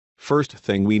first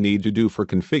thing we need to do for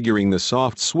configuring the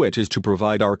Softswitch is to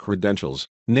provide our credentials,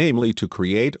 namely to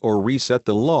create or reset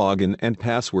the login and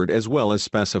password, as well as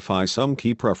specify some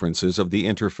key preferences of the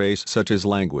interface such as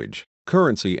language,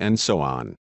 currency and so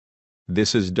on.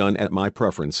 This is done at My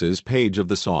Preferences page of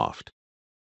the Soft.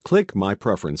 Click My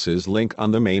Preferences link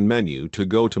on the main menu to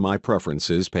go to My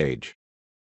Preferences page.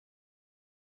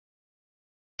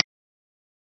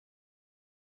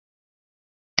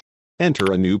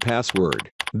 Enter a new password.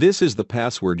 This is the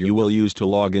password you will use to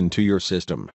log into your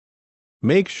system.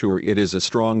 Make sure it is a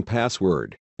strong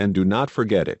password, and do not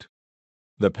forget it.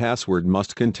 The password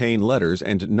must contain letters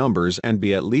and numbers and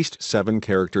be at least 7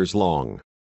 characters long.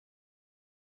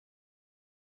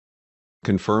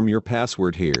 Confirm your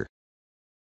password here.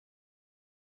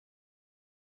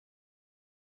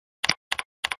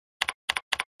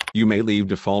 You may leave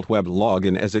default web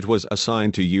login as it was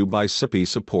assigned to you by Sippy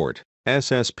support,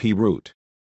 SSP root.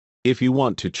 If you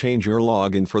want to change your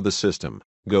login for the system,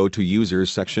 go to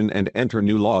Users section and enter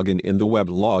new login in the web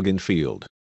login field.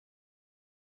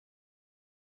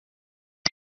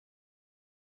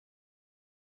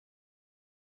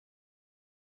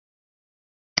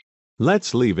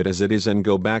 Let's leave it as it is and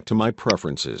go back to My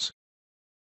Preferences.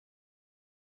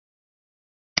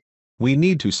 We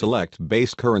need to select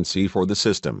base currency for the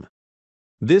system.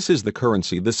 This is the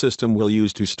currency the system will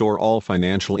use to store all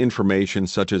financial information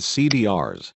such as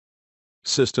CDRs.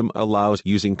 System allows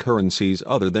using currencies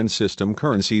other than system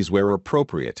currencies where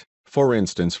appropriate, for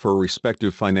instance for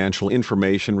respective financial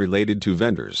information related to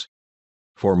vendors.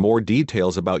 For more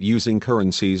details about using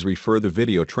currencies, refer the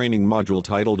video training module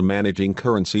titled Managing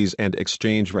Currencies and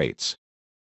Exchange Rates.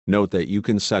 Note that you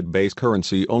can set base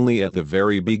currency only at the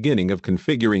very beginning of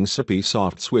configuring Sippy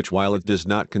Softswitch while it does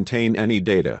not contain any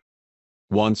data.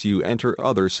 Once you enter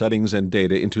other settings and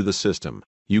data into the system,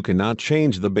 you cannot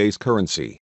change the base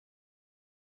currency.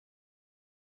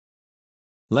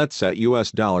 Let's set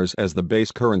US dollars as the base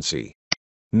currency.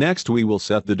 Next we will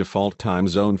set the default time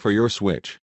zone for your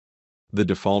switch. The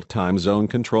default time zone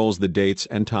controls the dates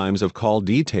and times of call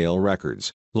detail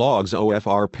records, logs,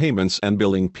 OFR payments and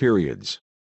billing periods.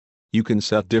 You can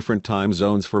set different time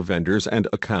zones for vendors and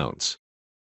accounts.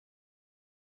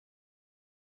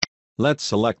 Let's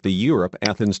select the Europe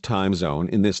Athens time zone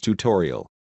in this tutorial.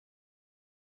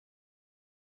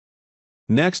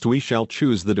 Next we shall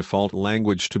choose the default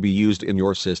language to be used in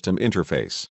your system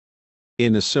interface.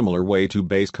 In a similar way to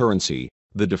base currency,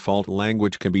 the default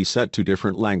language can be set to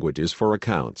different languages for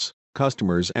accounts,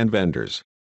 customers and vendors.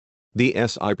 The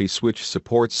Sippy switch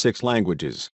supports 6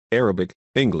 languages: Arabic,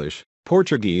 English,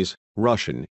 Portuguese,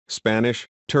 Russian, Spanish,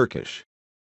 Turkish.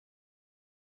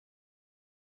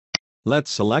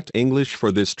 Let's select English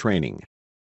for this training.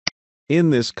 In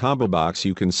this combo box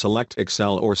you can select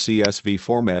Excel or CSV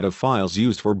format of files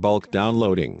used for bulk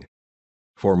downloading.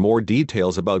 For more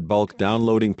details about bulk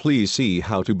downloading, please see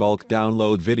How to Bulk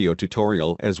Download video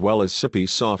tutorial as well as Sippy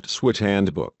Softswitch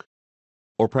handbook.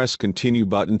 Or press Continue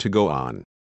button to go on.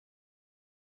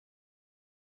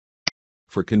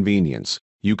 For convenience,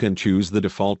 you can choose the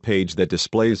default page that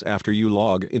displays after you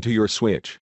log into your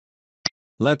switch.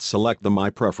 Let's select the My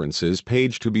Preferences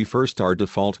page to be first our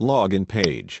default login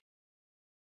page.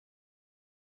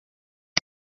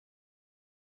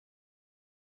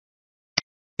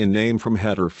 In name from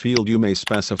header field you may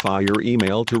specify your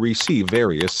email to receive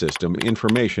various system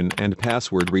information and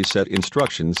password reset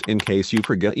instructions in case you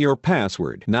forget your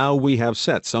password. Now we have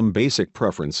set some basic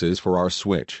preferences for our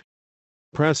switch.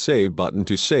 Press Save button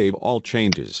to save all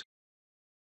changes.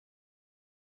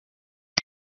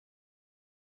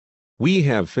 We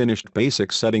have finished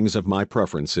basic settings of My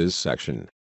Preferences section.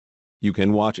 You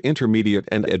can watch intermediate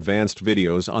and advanced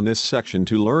videos on this section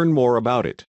to learn more about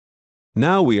it.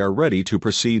 Now we are ready to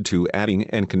proceed to adding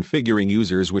and configuring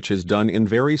users, which is done in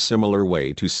very similar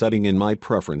way to setting in My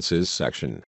Preferences section.